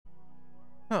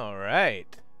All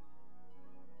right.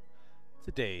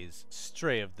 Today's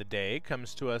stray of the day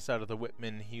comes to us out of the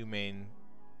Whitman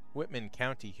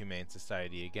County Humane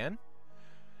Society again.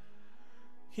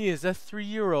 He is a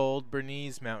 3-year-old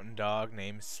Bernese mountain dog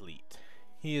named Sleet.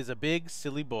 He is a big,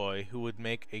 silly boy who would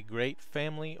make a great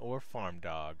family or farm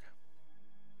dog.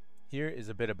 Here is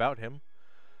a bit about him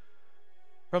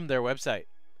from their website.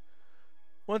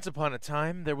 Once upon a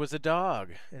time, there was a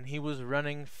dog, and he was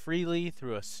running freely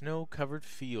through a snow-covered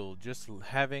field, just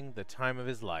having the time of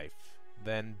his life.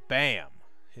 Then, bam!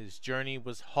 His journey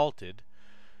was halted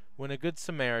when a good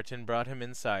Samaritan brought him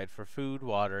inside for food,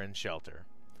 water, and shelter.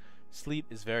 Sleet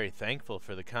is very thankful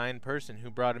for the kind person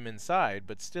who brought him inside,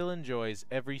 but still enjoys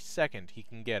every second he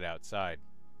can get outside,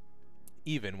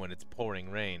 even when it's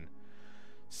pouring rain.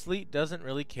 Sleet doesn't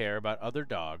really care about other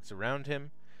dogs around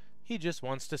him. He just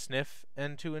wants to sniff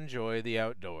and to enjoy the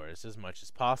outdoors as much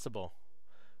as possible.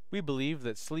 We believe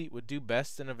that Sleet would do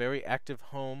best in a very active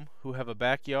home who have a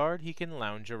backyard he can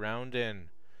lounge around in.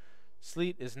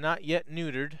 Sleet is not yet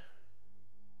neutered,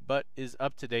 but is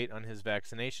up to date on his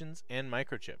vaccinations and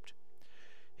microchipped.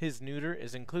 His neuter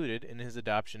is included in his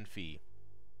adoption fee.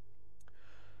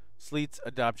 Sleet's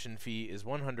adoption fee is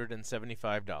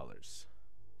 $175.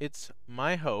 It's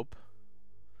my hope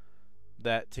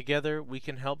that together we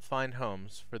can help find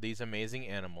homes for these amazing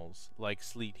animals like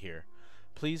Sleet here.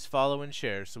 Please follow and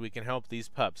share so we can help these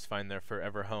pups find their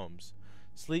forever homes.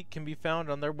 Sleet can be found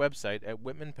on their website at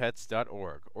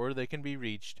whitmanpets.org, or they can be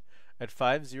reached at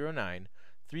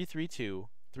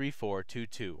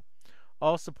 509-332-3422.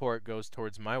 All support goes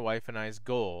towards my wife and I's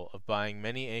goal of buying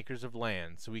many acres of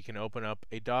land so we can open up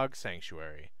a dog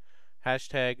sanctuary.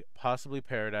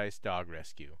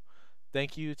 #PossiblyParadiseDogRescue.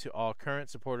 Thank you to all current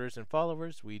supporters and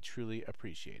followers. We truly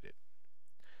appreciate it.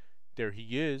 There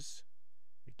he is.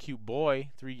 A cute boy,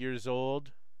 3 years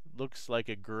old. Looks like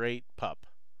a great pup.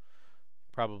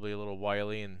 Probably a little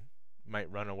wily and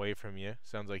might run away from you.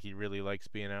 Sounds like he really likes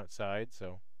being outside,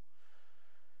 so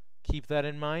keep that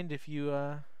in mind if you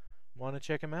want to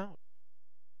check him out.